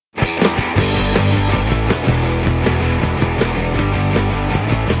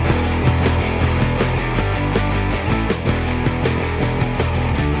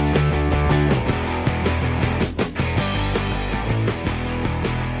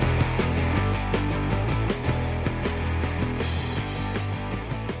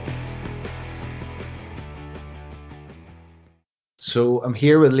So I'm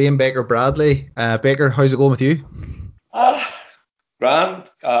here with Liam Baker Bradley. Baker, how's it going with you? Ah, grand,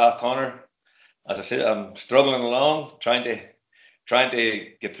 Connor. As I said, I'm struggling along, trying to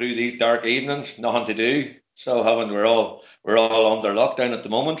get through these dark evenings. Nothing to do. So having we're all under lockdown at the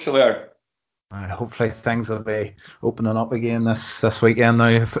moment. So we're Hopefully things will be opening up again this weekend now.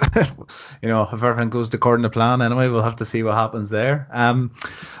 If, if everything goes according to plan, anyway, we'll have to see what happens there.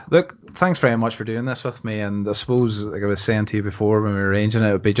 Look, thanks very much for doing this with me. And I suppose, like I was saying to you before when we were arranging it,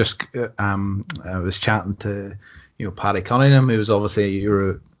 it would be just I was chatting to Paddy Cunningham, who was obviously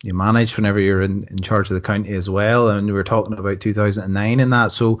you managed whenever you're in charge of the county as well, and we were talking about 2009 and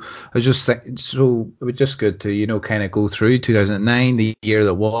that. So I was just so it was just good to kind of go through 2009, the year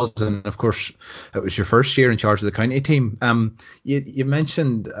that was, and of course it was your first year in charge of the county team. You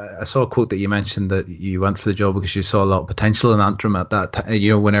mentioned I saw a quote that you mentioned that you went for the job because you saw a lot of potential in Antrim at that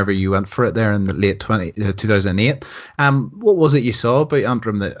time. Whenever you went for it there in the late 2008. What was it you saw about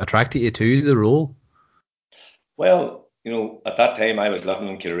Antrim that attracted you to the role? well, at that time I was living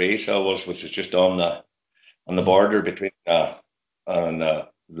in Kilrea, so I was, which is just on the border between and the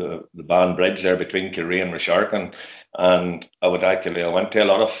Ban Bridge there between Kilrea and Rasharkin, and I went to a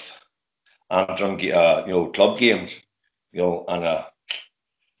lot of Antrim, club games, and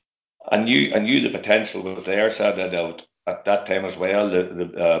I knew the potential was there. So that at that time as well,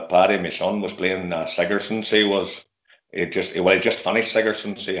 the Paddy, my son, was playing Sigerson. So he was he just finished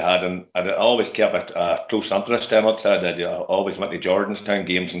Sigerson. So he had, and I always kept a close interest in it. So that I always went to Jordanstown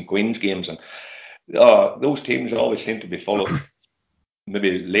games and Queens games, and those teams always seemed to be full of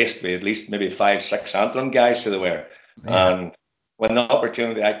maybe laced with at least maybe 5, 6 Antrim guys. So they were, Yeah. and when the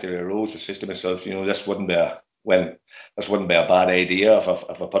opportunity actually arose, I said to myself, this wouldn't be a bad idea if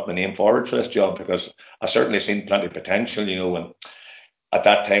I put my name forward for this job, because I certainly seen plenty of potential, and at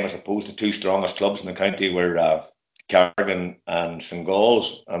that time, I suppose the two strongest clubs in the county were Carrigan and St.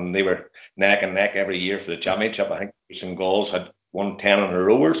 Gall's, and they were neck and neck every year for the championship. I think St. Gall's had won 10 in a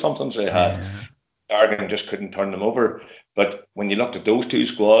row or something, so they had Yeah. Carrigan just couldn't turn them over. But when you looked at those two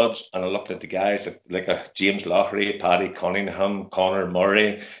squads, and I looked at the guys like James Loughery, Paddy Cunningham, Conor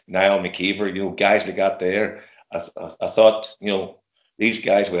Murray, Niall McKeever, guys like that there, I thought, these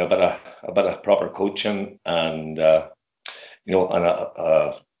guys with a bit of proper coaching and and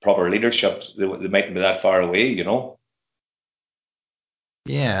a proper leadership, they mightn't be that far away.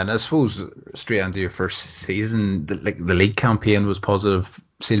 Yeah, and I suppose straight into your first season, the league campaign was positive,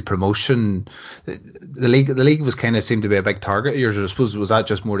 seal promotion. The league was kind of seemed to be a big target of yours. I suppose was that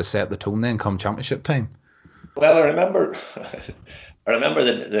just more to set the tone then come championship time? Well, I remember, I remember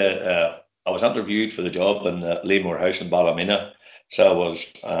that I was interviewed for the job in the Leamore House in Ballymena. So I was,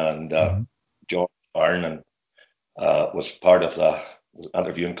 and Hmm. John Byrne was part of the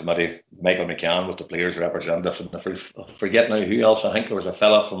interviewing committee. Michael McCann was the players' representative, and I forget now who else. I think there was a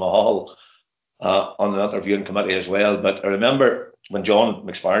fella from a hall on the interviewing committee as well. But I remember when John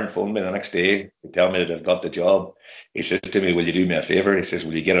McSparn phoned me the next day to tell me that I'd got the job, he says to me, "Will you do me a favour?" He says,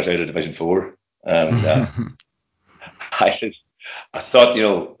 "Will you get us out of Division 4?" And I said, I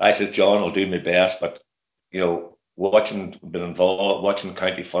thought, I says, "John, I'll do my best, but, been involved, watching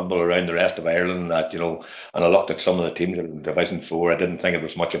county football around the rest of Ireland, and I looked at some of the teams in Division 4, I didn't think it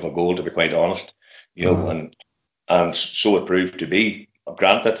was much of a goal, to be quite honest, Mm. and so it proved to be.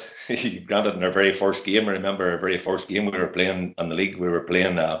 Granted, granted, in our very first game, I remember our very first game we were playing in the league, we were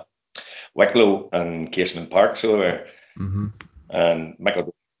playing Wicklow and Casement Park, so we were, Hmm. and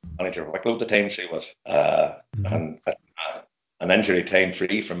Michael, manager of Wicklow at the time, so he was, Hmm. and an injury time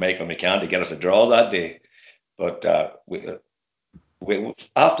free from Michael McCann to get us a draw that day. But we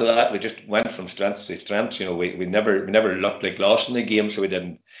after that we just went from strength to strength. We never looked like lost in the game, so we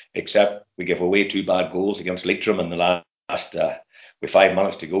didn't. Except we gave away 2 bad goals against Leitrim in the last. With 5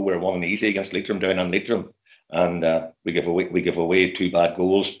 minutes to go, we were 1-0 against Leitrim down in Leitrim, and we give away 2 bad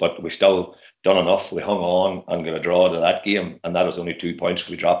goals, but we still done enough. We hung on and got a draw to that game, and that was only 2 points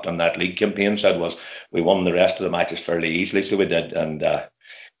we dropped on that league campaign. So it was we won the rest of the matches fairly easily. So we did, and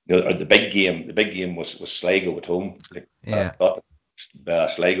the big game was Sligo at home. Like, I Yeah. thought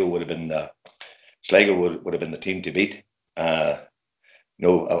Sligo would have been the team to beat. Uh,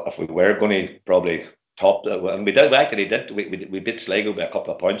 if we were going to probably top, and we did, we actually did. We beat Sligo by a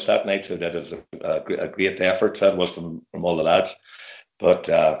couple of points that night, so that was a great effort. That was from all the lads. But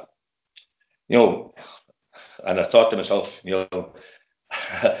you know, and I thought to myself,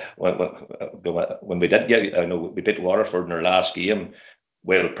 when, when we did get, I know we beat Waterford in our last game.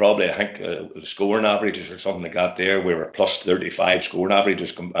 Well, probably I think the scoring averages or something like that. There, we were plus 35 scoring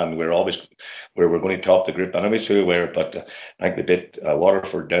averages, and we were going to top the group anyway. So we were, but I think they beat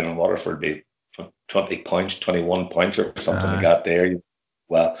Waterford down in Waterford by 20 points, 21 points or something like Uh, that there.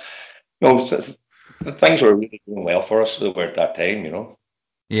 Well, no, the things were really doing well for us over at that time, you know.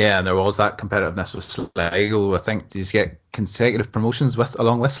 yeah, and there was that competitiveness with Sligo. I think did you get consecutive promotions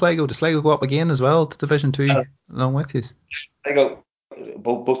along with Sligo? Did Sligo go up again as well to Division Two Uh, along with you? Sligo,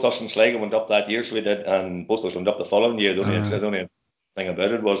 both us and Sligo went up that year, so we did, and both of us went up the following year. Uh, The only thing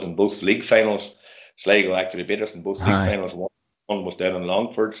about it was in both league finals, Sligo actually beat us in both league aye, finals. One was down in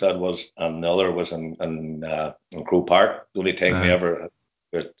Longford, so that was, and the other was in Crow Park. The only time we uh, ever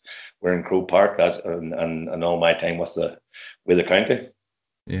were in Crow Park, and all my time with the county.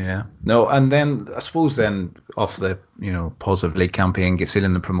 yeah. No, and then I suppose then off the positive league campaign, get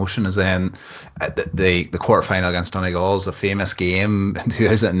sealing the promotion is then the quarter final against Donegal is a famous game in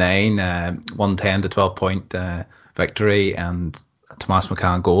 2009, 110 to 12 point victory, and Tomas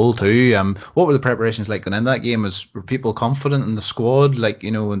McCann goal too. What were the preparations like going in that game? Were people confident in the squad, like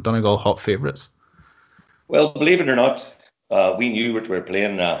when Donegal hot favourites? Well, believe it or not, we knew what we were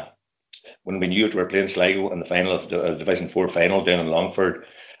playing. When we knew it, we were playing Sligo in the final of the Division 4 final down in Longford.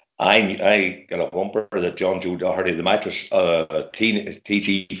 I got a bumper that John Joe Doherty, the match was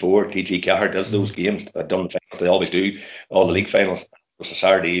TG4, TG Cahir does those Mm, games. I've done the finals, they always do. All the mm, league finals. It was a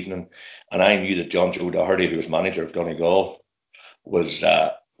Saturday evening, and I knew that John Joe Doherty, who was manager of Donegal, was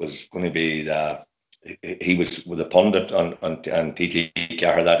going to be he was with a pundit on TG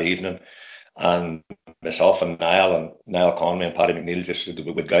Cahir that evening, and myself and Niall Conway and Paddy McNeil just said that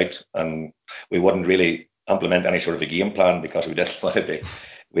we would go out and we wouldn't really implement any sort of a game plan because we didn't want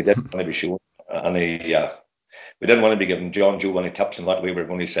to be shown any we didn't want to be giving John Joe any tips on what we were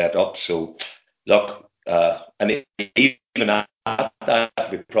going to set up. So look, and even at that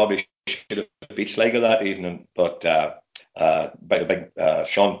we probably should have beat Sligo that evening, but big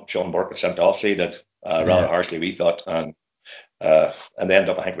Sean Burke had sent off say that rather yeah. harshly we thought, and they ended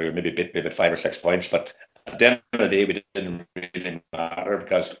up, I think we were maybe beat maybe 5 or 6 points, but at the end of the day, we didn't really matter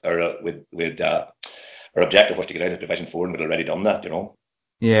because our objective was to get out of Division 4 and we'd already done that, you know.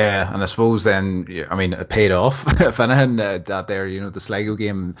 Yeah, and I suppose then, yeah, I mean, it paid off. If anything, that there, the Sligo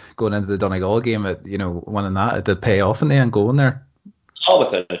game going into the Donegal game, winning that, it did pay off in the end, going there. Oh,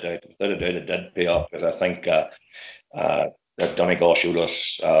 without a doubt, it did pay off because I think that Donegal showed us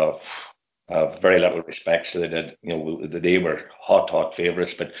very little respect. So they did, they were hot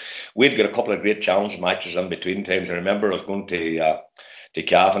favourites, but we'd got a couple of great challenge matches in between times. I remember I was going to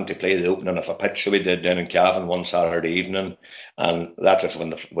Cavan to play the opening of a pitch, so we did down in Cavan one Saturday evening, and that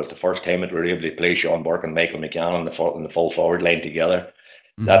was the first time that we were able to play Sean Burke and Michael McCann in the full forward line together.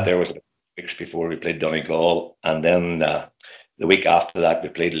 That Hmm. there was weeks before we played Donegal, and then the week after that we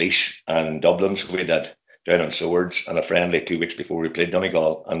played Laois and Dublin, so we did down on Swords and a friendly 2 weeks before we played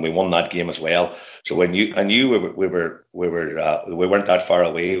Donegal, and we won that game as well. So I knew we weren't that far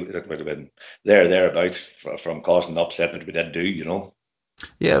away. It would have been thereabouts from causing the upset that we did do, you know.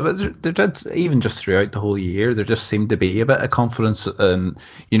 Yeah, but there did, even just throughout the whole year, there just seemed to be a bit of confidence, and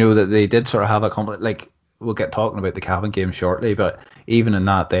that they did sort of have a confidence. Like we'll get talking about the Cavan game shortly, but even in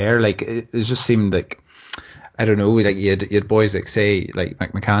that, there, like it just seemed like I don't know, like you had boys like say like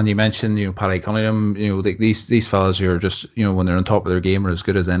McCann you mentioned, Paddy Cunningham, like these fellas who are just when they're on top of their game are as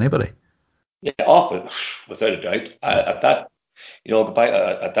good as anybody. Yeah, off without a doubt. At that,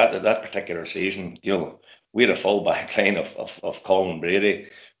 at that particular season, we had a full back line of Colin Brady,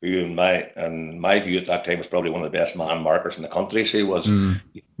 who in my view at that time was probably one of the best man markers in the country. So he was Mm,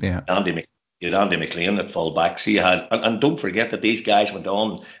 yeah, Andy Mc, you had Andy McLean at full back. So you had, and don't forget that these guys went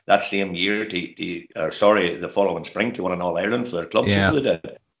on that same year the following spring to win an All Ireland for their clubs. So yeah, they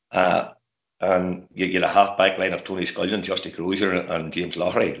did. Uh, and you get a half back line of Tony Scullion, Justy Crozier, and James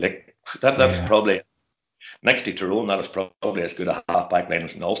Loughery. Like that's yeah, probably next to Tyrone, that was probably as good a half back line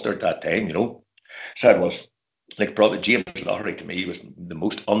as in Ulster at that time, you know. So it was like probably James Loughery to me was the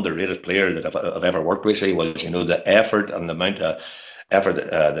most underrated player that I've ever worked with. So he was, the effort and the amount of effort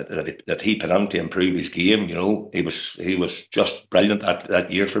that he put in to improve his game. He was just brilliant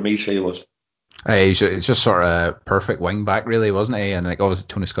that year for me. So he was. It's just sort of perfect wing back, really, wasn't he? And like obviously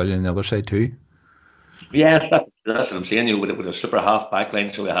Tony Scullion on the other side too. Yeah, that's what I'm saying. With a super half back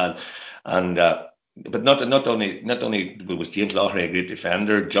line, so we had, and but not only was James Loughery a great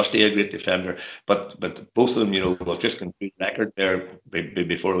defender, Justy a great defender, but both of them, was just complete record there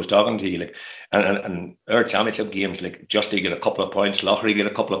before I was talking to you, like, and our championship games, like Justy get a couple of points, Loughery get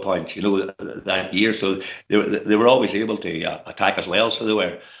a couple of points, that year, so they were always able to attack as well, so they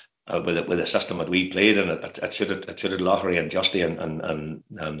were. With the system that we played, and it suited Loughery and Justy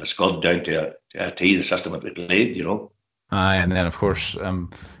and the Scud down to a T, the system that we played. And then of course,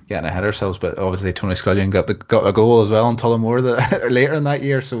 getting ahead of ourselves, but obviously Tony Scullion got a goal as well in Tullamore later in that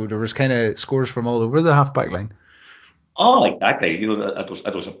year. So there was kind of scores from all over the half back line. Oh, exactly. It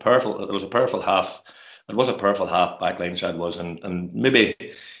was a powerful half. It was a powerful half back line side was, and maybe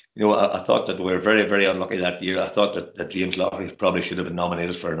I thought that we were very very unlucky that year. I thought that James Loughery probably should have been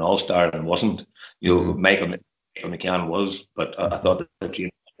nominated for an All Star and wasn't. Mm-hmm. Michael McCann was, but I thought that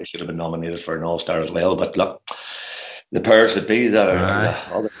James Loughery should have been nominated for an All Star as well. But look, the powers that be that are Aye.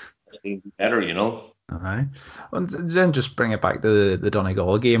 the other teams better. Aye. And then just bring it back to the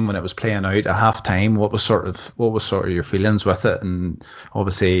Donegal game when it was playing out at half time. What was sort of your feelings with it? And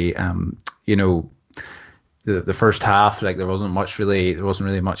obviously, the first half, like there wasn't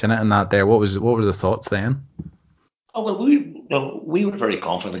really much in it and that there. What were the thoughts then? Oh well, we were very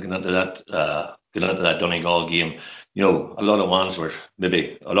confident going into that Donegal game. A lot of ones were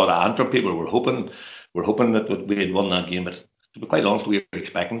maybe a lot of Antrim people were hoping that we had won that game, but to be quite honest, we were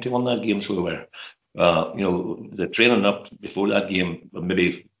expecting to win that game. So we were, the training up before that game,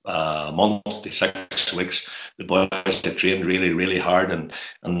 maybe a month to 6 weeks, the boys had trained really, really hard and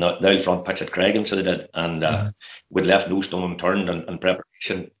the out front pitch at Craig, so they did, and Mhm. we'd left no stone unturned in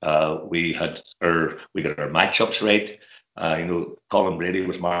preparation. We got our matchups right. Colin Brady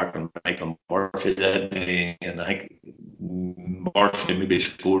was marking Michael Murphy, and I think Murphy maybe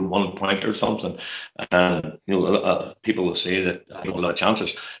scored 1 point or something. And people will say that I don't have a lot of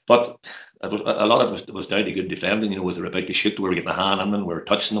chances, but a lot of it was down to good defending. Was they about to shoot, we were getting a hand on them, we were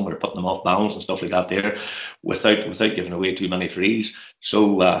touching them, we were putting them off balance and stuff like that there, without giving away too many frees.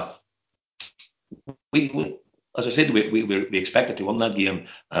 So we as I said, we expected to win that game,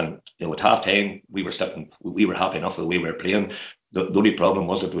 and at half time we were happy enough with the way we were playing. The only problem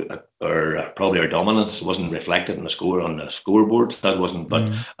was that probably our dominance wasn't reflected in the score on the scoreboard. That wasn't, but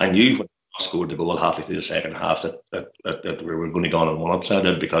Mm. I knew when I scored the goal halfway through the second half that we were going to go on and one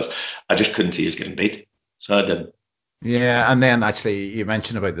upside because I just couldn't see us getting beat. So I did. Yeah, and then actually you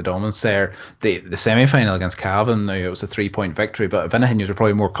mentioned about the dominance there. The semi final against Cavan, now it was a 3 point victory, but if anything, you were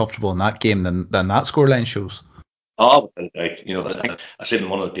probably more comfortable in that game than that scoreline shows. Oh, I said in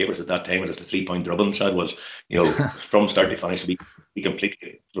one of the papers at that time it was the 3 point drubbing. So it was, from start to finish, we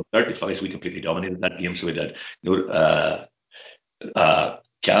completely dominated that game. So we did.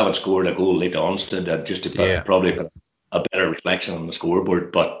 Cavan scored a goal late on, so that just to Yeah. probably put a better reflection on the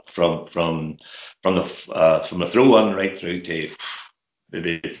scoreboard. But from the throw on right through to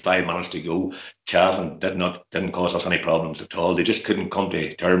maybe 5 minutes to go, Cavan didn't cause us any problems at all. They just couldn't come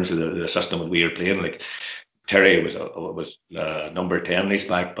to terms with the system that we were playing. Like Terry was number 10 in his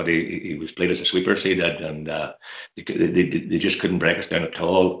back, but he was played as a sweeper, so he did, and they just couldn't break us down at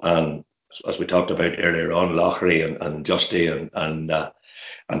all. And as we talked about earlier on, Loughery and Justy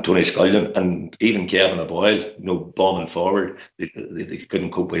and Tony Scullion and even Kevin O'Boyle, bombing forward, they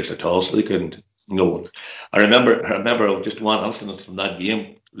couldn't cope with us at all, so they couldn't. I remember just one incident from that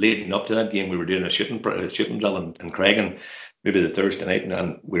game. Leading up to that game, we were doing a shooting drill in Craigan, maybe the Thursday night,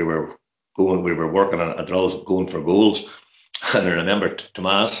 and we were working on drills, going for goals. And I remember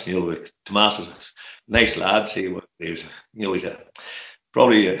Tomas, Tomas is a nice lad. He's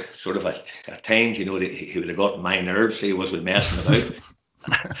probably sort of at times, he would have gotten my nerves. He was with messing about.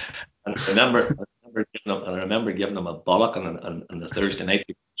 And I remember giving him a bollock on the Thursday night,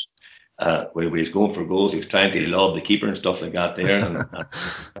 where he was going for goals. He was trying to lob the keeper and stuff like that there. And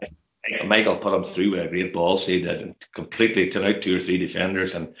Michael put him through with a great ball save that completely turned out two or three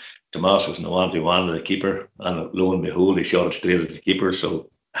defenders, and Tomas was no one-to-one with the keeper. And lo and behold, he shot it straight at the keeper. So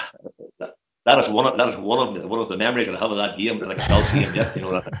that is one of the memories I have of that game, and I can still see him yet.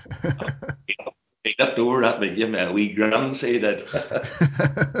 He looked over at me, gave me a wee grin, say that.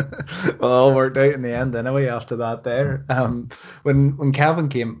 Well, it all worked out in the end anyway after that there. When Cavan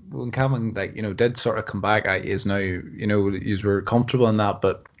like did sort of come back at you now, you were comfortable in that,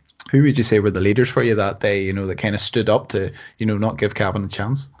 but who would you say were the leaders for you that day, that kind of stood up to, not give Cavan a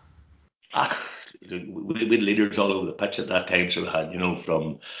chance? Ah, we had leaders all over the pitch at that time. So we had,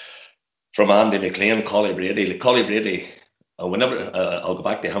 from Andy McLean, Collie Brady. Like Collie Brady, whenever I'll go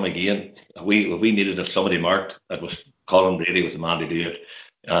back to him again. We needed if somebody marked, it was Colin Brady with the man to do it.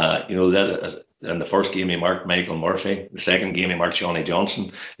 In the first game he marked Michael Murphy. The second game he marked Shawnee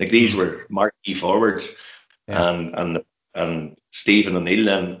Johnson. Like these Mm, were marquee forwards, yeah. and Stephen O'Neill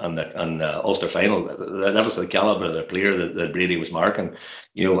and Ulster final. That was the caliber of the player that Brady was marking.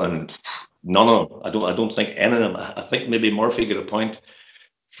 And none of them. I don't think any of them. I think maybe Murphy got a point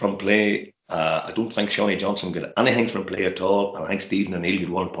from play. I don't think Shawnee Johnson got anything from play at all. And I think Stephen O'Neill got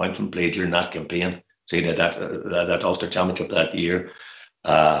 1 point from play during that campaign. So he did that Ulster Championship that year.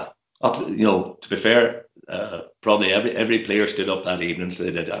 To be fair, probably every player stood up that evening. So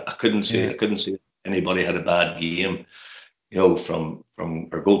they did. Yeah. I couldn't see anybody had a bad game. From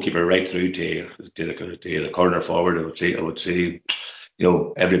our goalkeeper right through to the corner forward. I would say,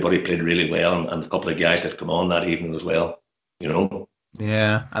 everybody played really well, and a couple of guys that come on that evening as well. You know.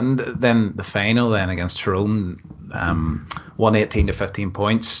 Yeah, and then the final then against Tyrone, 118 to 15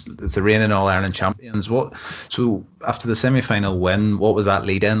 points. It's the reigning All Ireland champions. So after the semi-final win, what was that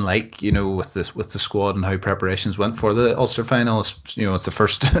lead in like? With the squad and how preparations went for the Ulster final. It's the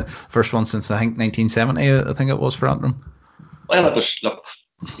first first one since I think 1970. I think it was for Antrim. Well, it was look.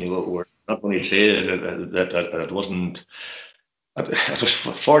 We're not going to say that it wasn't. It was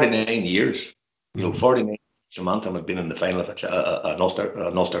for 49 years. 49 Antrim had been in the final of an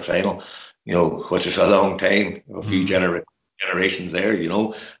Ulster final. Which is a long time. A few generations there.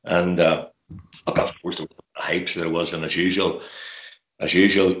 And of course there was the hype there was, and as usual,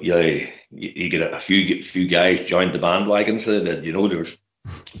 you get a few guys joined the bandwagon. So that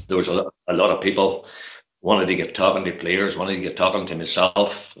there was a lot of people wanted to get talking to players, wanted to get talking to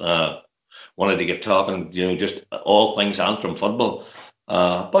myself, wanted to get talking, just all things Antrim football.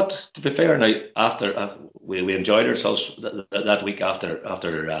 But to be fair, now after we enjoyed ourselves that week after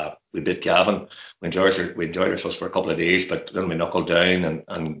we beat Cavan, we enjoyed ourselves for a couple of days, but then we knuckled down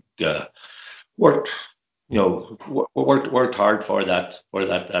and worked, worked hard for that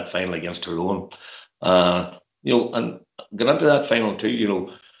final against Tyrone. And got into that final too.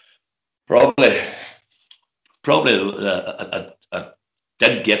 Probably probably I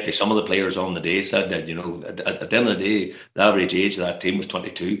did get to some of the players on the day said that, at the end of the day, the average age of that team was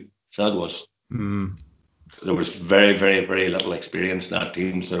 22. So that was, there was very, very, very little experience in that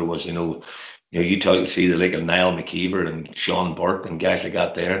team. So there was, you see the like of Niall McKeever and Sean Burke and guys like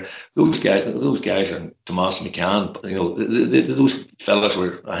that there. Those guys are Tomas McCann. Those fellas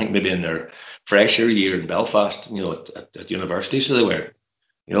were, I think, maybe in their fresher year in Belfast, at university. So they were,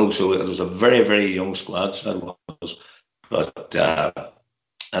 so it was a very, very young squad. So that was, but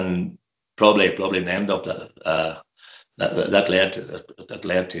and probably an end up that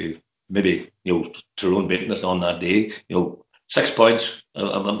led to maybe Tyrone beating us on that day. 6 points.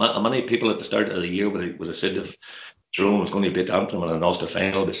 Many people at the start of the year would have said if Tyrone was going to beat Antrim in an Ulster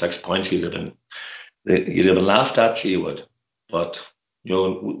final with 6 points, you'd have been laughed at. So you would, but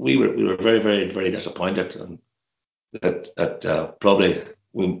we were very, very, very disappointed, and that probably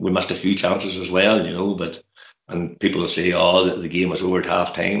we missed a few chances as well. But. And people will say, "Oh, the game was over at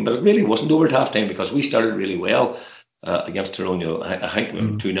half time," but it really wasn't over at half time because we started really well against Tyrone. I think we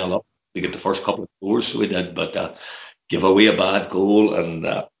were 2-0 up. We get the first couple of scores, so we did, but give away a bad goal, and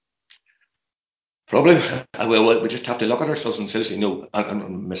probably we just have to look at ourselves and say,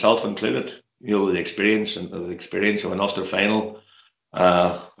 and myself included, the experience of an Ulster final,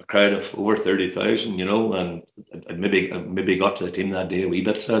 a crowd of over 30,000, and it maybe got to the team that day a wee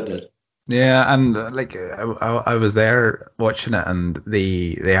bit. So Yeah, and like I was there watching it, and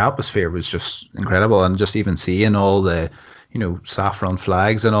the atmosphere was just incredible, and just even seeing all the saffron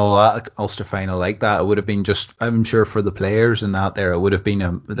flags and all that Ulster final like that, it would have been just, I'm sure for the players and that there, it would have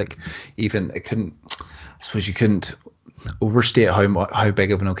been even it couldn't, I suppose you couldn't overstate how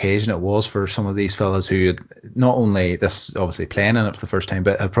big of an occasion it was for some of these fellas who had not only this obviously playing in it for the first time,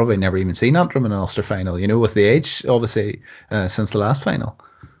 but had probably never even seen Antrim in an Ulster final, with the age obviously since the last final.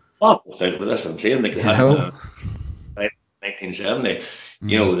 Oh, that's what I'm saying. Like they had in 1970.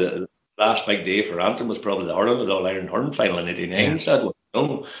 Mm. The last big day for Antrim was probably the All Ireland hurling final in '89. Yeah. So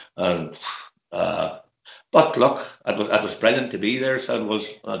and but look, it was brilliant to be there. So it was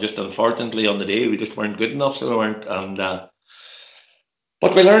just unfortunately on the day we just weren't good enough. So we weren't, and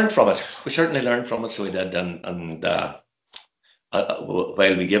but we learned from it. We certainly learned from it. So we did, and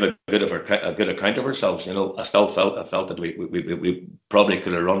while we give a good account of ourselves, I felt that we probably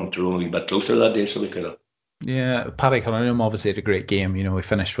could have run through a wee bit closer that day, so we could have. Yeah, Paddy Cunningham obviously had a great game. He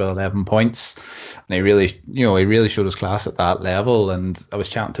finished with 11 points, and he really showed his class at that level. And I was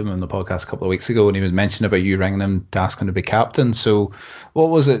chatting to him on the podcast a couple of weeks ago, and he was mentioning about you ringing him to ask him to be captain. So, what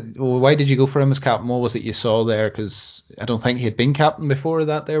was it? Why did you go for him as captain? What was it you saw there? Because I don't think he had been captain before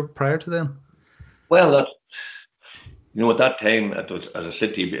that. There prior to then. Well, at that time, it was, as I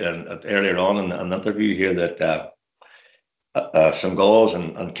said to you earlier on in an interview here, that St. Galls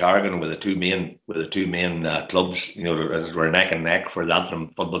and Carrigan were the two main clubs, that were neck and neck for the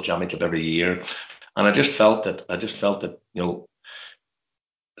Antrim Football Championship every year, and I just felt that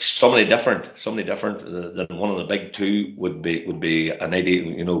somebody different than one of the big two would be an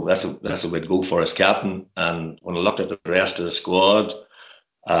idea. That's what we'd go for as captain. And when I looked at the rest of the squad,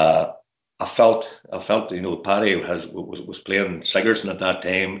 uh, I felt, Paddy was playing Sigerson at that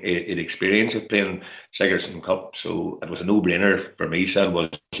time. It experienced of playing Sigerson Cup, so it was a no-brainer for me. Said was,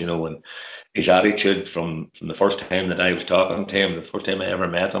 and his attitude from the first time that I was talking to him, the first time I ever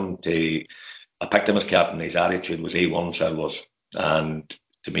met him, I picked him as captain. His attitude was A1. Said was, and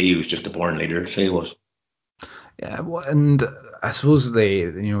to me, he was just a born leader. So he was. Yeah, well, and I suppose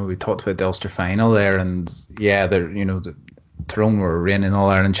we talked about the Ulster final there, and yeah, the Tyrone were reigning All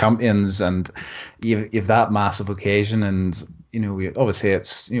Ireland champions, and you've that massive occasion, and obviously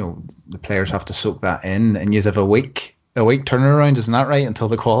it's the players have to soak that in, and you have a week turnaround, isn't that right, until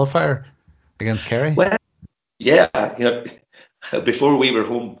the qualifier against Kerry? Well, yeah, before we were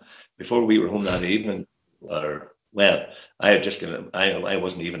home, before we were home that evening, or well, I had just I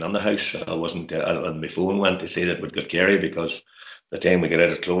wasn't even in the house. I wasn't. And my phone went to say that we'd got Kerry because the time we got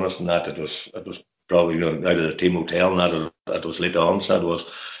out of Clonus and that it was probably out of the team hotel and it was late on. So it was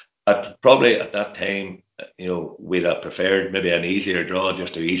probably at that time. We'd have preferred maybe an easier draw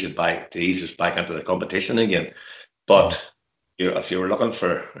just to ease us back into the competition again. Mm. But if you were looking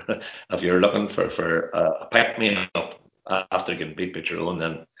for if you were looking for a pick me up after getting beat by Tyrone,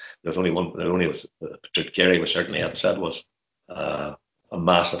 then there's only one. There only was Kerry was certainly upset was a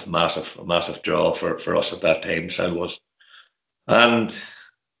massive draw for us at that time. So it was, and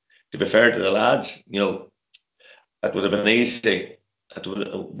to be fair to the lads, it would have been easy. It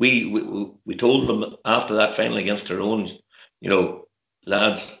would, we told them after that final against Tyrone, you know,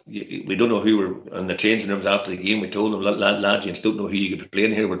 lads, we don't know who we're in the changing rooms after the game. We told them, lads, you don't know who you could be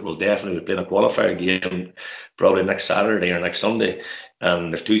playing here, but we'll definitely be playing a qualifier game probably next Saturday or next Sunday.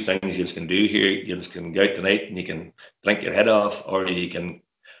 And there's two things you can do here. You can go out tonight and you can drink your head off, or you can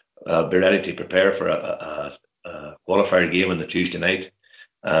be ready to prepare for a qualifier game on the Tuesday night.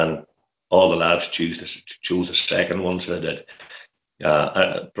 And all the lads chose the second one, so they did.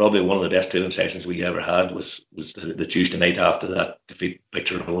 Probably one of the best training sessions we ever had was the Tuesday night after that defeat by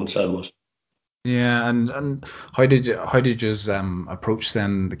Tyrone. So it was. Yeah, and how did you approach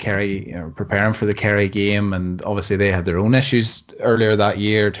then the Kerry, preparing for the Kerry game, and obviously they had their own issues earlier that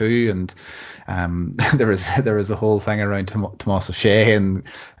year too, and there was a whole thing around Tomas O'Shea and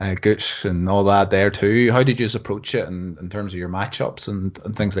Gooch and all that there too. How did you approach it in terms of your matchups and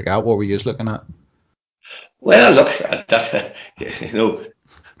things like that? What were you looking at? Well, look, that's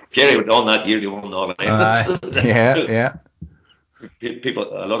Kerry went on that year. They won All Yeah, Ireland. yeah.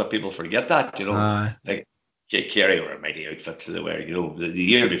 A lot of people forget that, Uh, like Kerry were a mighty outfit. So they were, the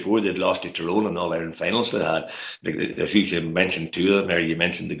year before they'd lost to Tyrone in All Ireland finals. They had, like, as you mentioned two of them there. You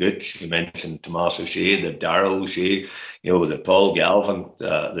mentioned the Gooch, you mentioned Tomas O'Shea, the Darrell O'Shea, the Paul Galvin,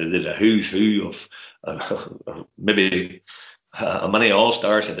 the who's who of maybe many All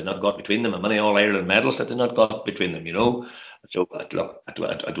Stars that they not got between them, and many All Ireland medals that they not got between them. So look,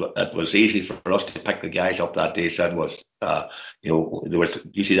 it was easy for us to pick the guys up that day. So it was, there was.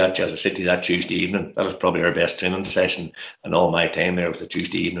 You see that Jazz City that Tuesday evening. That was probably our best training session in all my time there. It was the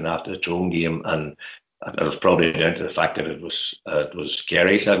Tuesday evening after the Tyrone game, and it was probably down to the fact that it was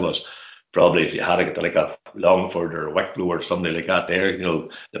scary. So it was probably if you had to get to like a Longford or a Wicklow or something like that there,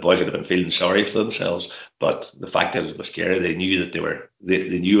 the boys would have been feeling sorry for themselves. But the fact that it was scary, they knew that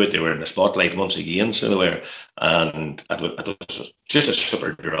they knew it. They were in the spotlight once again, so they were, and it was just a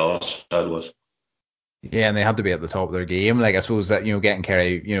super draw. So it was. yeah, and they had to be at the top of their game. Like I suppose that getting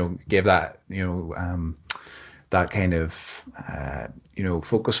Kerry, gave that that kind of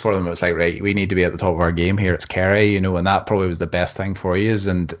focus for them. It was like, right, we need to be at the top of our game here. It's Kerry, and that probably was the best thing for you.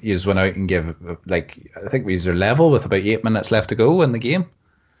 And you just went out and give, like, I think we were level with about 8 minutes left to go in the game.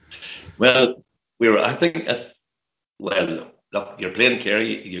 Well, I think, well, look, you're playing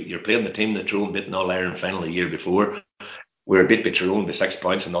Kerry, you're playing the team that Tyrone beat in All Ireland final the year before. We were beat by Tyrone by 6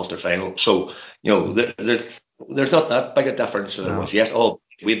 points in Ulster final. So, there's not that big a difference. So there No. was, yes,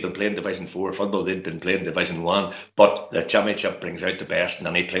 we'd been playing Division 4 football, they'd been playing Division 1, but the championship brings out the best in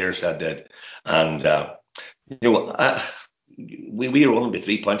any players that did. And, you know, I, we were winning by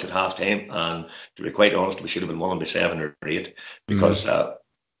 3 points at half time, and to be quite honest, we should have been winning by 7 or 8 because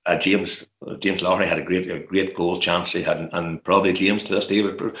James Lowry had a great goal chance. He had, and probably James to this day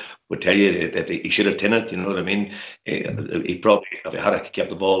would tell you that he should have taken it. You know what I mean? He probably, if he had kept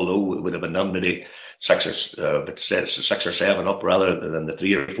the ball low, it would have been done maybe but 6 or 7 up rather than the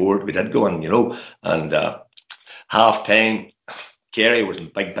 3 or 4 we did go in. And half time. Kerry was in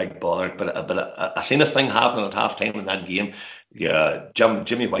big bother, but I seen a thing happening at half time in that game. Yeah,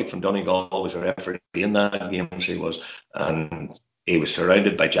 Jimmy White from Donegal was a referee in that game, as he was, and he was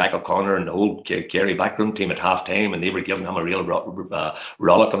surrounded by Jack O'Connor and the whole Kerry backroom team at half time, and they were giving him a real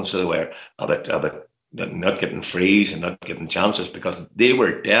rollicking. So they were about not getting frees and not getting chances because they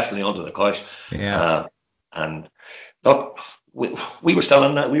were definitely under the cosh. Yeah. And look, we were still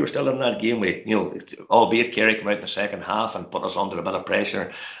in that. We were still in that game. Albeit Kerry came out in the second half and put us under a bit of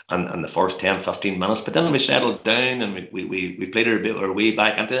pressure, and the first 10, 15 minutes. But then we settled down and we played our way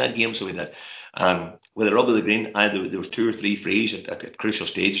back into that game. So we did. With the rub of the green, there was 2 or 3 frees at crucial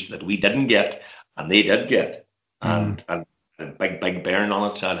stages that we didn't get, and they did get, and big burn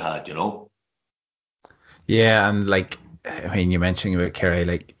on it. Sad had. Yeah, and like, I mean, you mentioned about Kerry,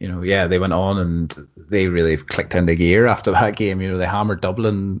 like, yeah, they went on and they really clicked into gear after that game. They hammered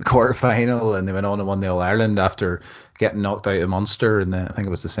Dublin quarter final, and they went on and won the All Ireland after getting knocked out of Munster, and I think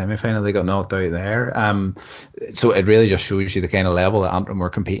it was the semi final. They got knocked out there. So it really just shows you the kind of level that Antrim were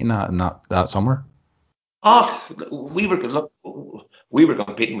competing at in that summer. Oh, we were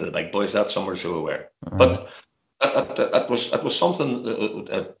competing with the big boys that summer, so we were. But it was something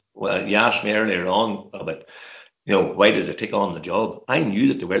you asked me earlier on about, why did they take on the job? I knew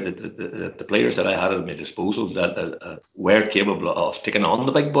that they were the players that I had at my disposal that were capable of taking on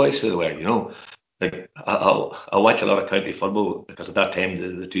the big boys. So they were. Like I watch a lot of county football because at that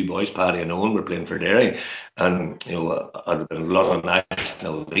time the 2 boys, Paddy and Owen, were playing for Derry, and I'd been a lot of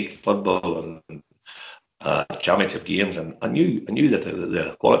national league football and championship games, and I knew that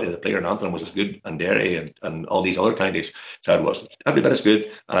the quality of the player in Antrim was as good, and Derry and all these other counties. So it was every bit as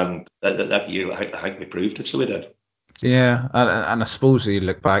good, and that year I think we proved it. So we did. Yeah, and I suppose you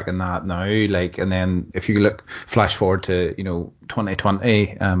look back on that now, like, and then if you flash forward to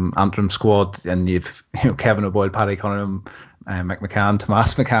 2020, Antrim squad, and you've Kevin O'Boyle, Paddy Cunningham, Mick McCann,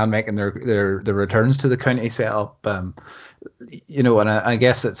 Tomas McCann making their returns to the county setup. And I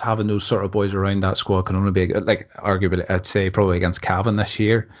guess it's having those sort of boys around that squad can only be like arguably I'd say probably against Cavan this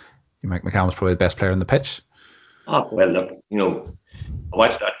year. Mick McCann was probably the best player on the pitch. Oh well, look, I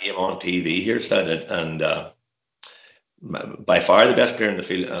watched that game on TV here, started, and by far the best player in the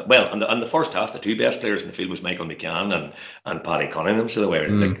field. Well, in the first half, the 2 best players in the field was Michael McCann and Paddy Cunningham. So they were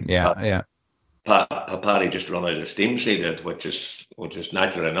like, Yeah. Paddy just run out of steam, so he did, which is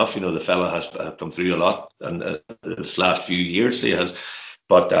natural enough. The fella has come through a lot in this last few years. So he has,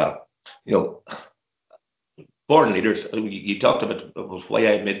 but you know, born leaders. You talked about was why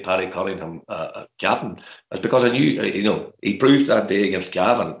I made Paddy Cunningham captain. That's because I knew, he proved that day against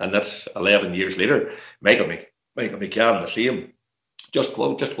Cavan, and that's 11 years later. Michael McCann, the same. Just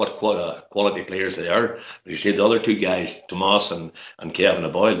what quality players they are. As you say, the other 2 guys, Tomas and Kevin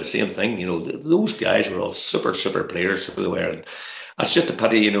Aboyle, the same thing. Those guys were all super players. So they were. And that's just a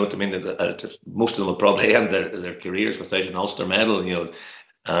pity, what I mean. Most of them will probably end their careers without an Ulster medal.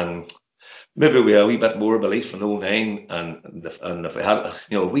 And maybe we have a wee bit more belief in '09, and if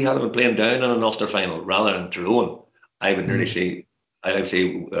we had been playing down in an Ulster final rather than Tyrone, I would nearly say I would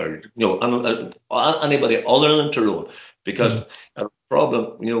say anybody other than Tyrone, because a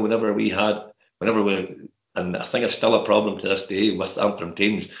problem whenever we, and I think it's still a problem to this day with Antrim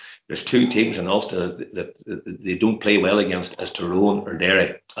teams. There's 2 teams in Ulster that they don't play well against, as Tyrone or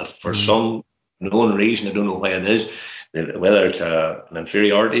Derry. For some known reason, I don't know why it is, whether it's an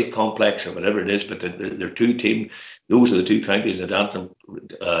inferiority complex or whatever it is, but they're 2 teams. Those are the 2 counties that Antrim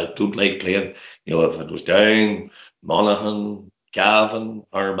don't like playing. If it was Down, Monaghan, Cavan,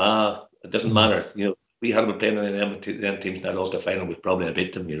 Armagh, it doesn't matter. We hadn't been playing any of them teams in that Ulster final, we'd probably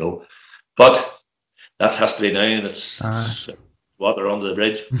beat them. But that's history now, and it's water under the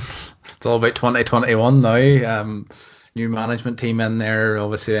bridge. It's all about 2021 now. New management team in there,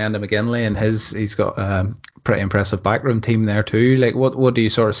 obviously Enda McGinley, and he's got a pretty impressive backroom team there too. Like, what do you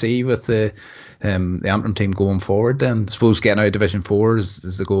sort of see with the Antrim team going forward? Then I suppose getting out of Division 4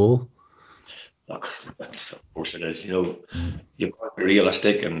 is the goal. Look, of course it is. You've got to be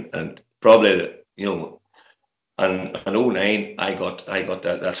realistic, and probably And in '09, I got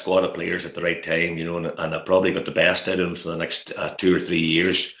that squad of players at the right time, and I probably got the best out of them for the next 2 or 3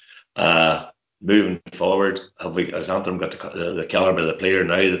 years. Moving forward, have we, as Antrim, got the caliber of the player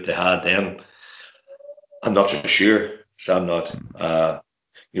now that they had then? I'm not so sure. So I'm not.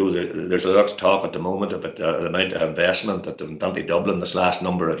 There's a lot of talk at the moment about the amount of investment that they've done to Dublin this last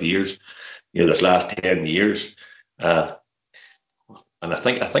number of years, this last 10 years. And I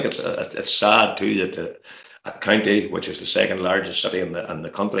think it's sad too that a county, which is the second largest city in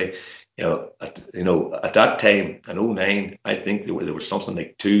the country, at that time in '09, I think there was something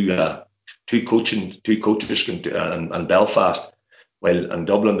like two coaches in Belfast, while in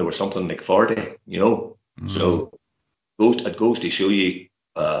Dublin there was something like 40. So it goes to show you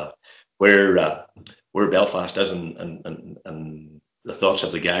where Belfast is and the thoughts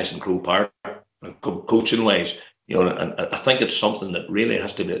of the guys in Croke Park, coaching wise. And I think it's something that really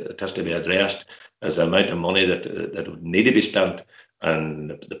has to be addressed. is the amount of money that would need to be spent,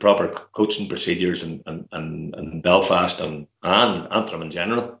 and the proper coaching procedures and Belfast and Antrim in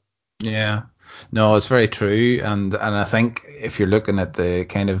general. Yeah, no, it's very true, and I think if you're looking at the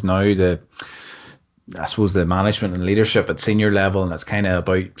kind of now I suppose the management and leadership at senior level, and it's kind of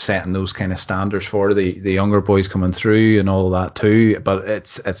about setting those kind of standards for the younger boys coming through and all that too. But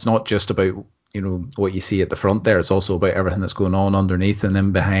it's not just about what you see at the front there. It's also about everything that's going on underneath and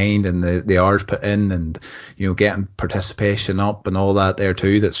in behind, and the hours put in, and getting participation up and all that there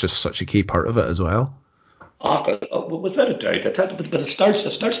too. That's just such a key part of it as well. Without a doubt, but it starts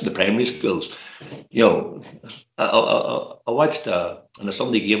in the primary schools. You know, I watched in a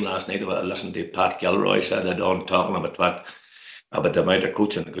Sunday game last night. I listened to Pat Gilroy said it on talking about the amount of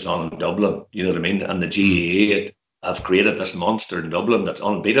coaching that goes on in Dublin. You know what I mean? And the Mm. GAA have created this monster in Dublin that's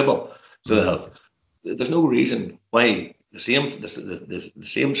unbeatable. So they Mm. have. There's no reason why the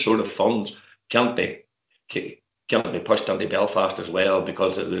same sort of funds can't be can't be pushed into Belfast as well,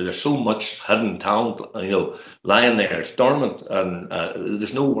 because there's so much hidden talent, lying there. It's dormant, and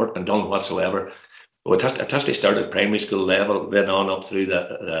there's no work been done whatsoever. Well, it has to start at primary school level, then on up through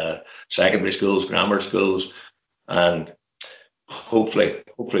the secondary schools, grammar schools, and hopefully,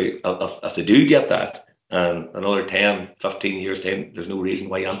 if they do get that, another 10, 15 years time, there's no reason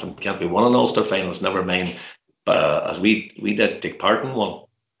why Antrim can't be one in Ulster finals. Never mind, as we did take part in one.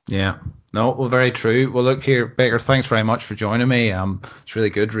 Yeah. No, well, very true. Well, look here, Baker, thanks very much for joining me. It's really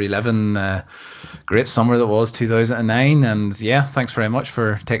good reliving great summer that was 2009. And yeah, thanks very much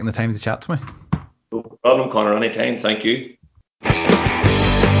for taking the time to chat to me. No problem, Connor. Anytime. Thank you.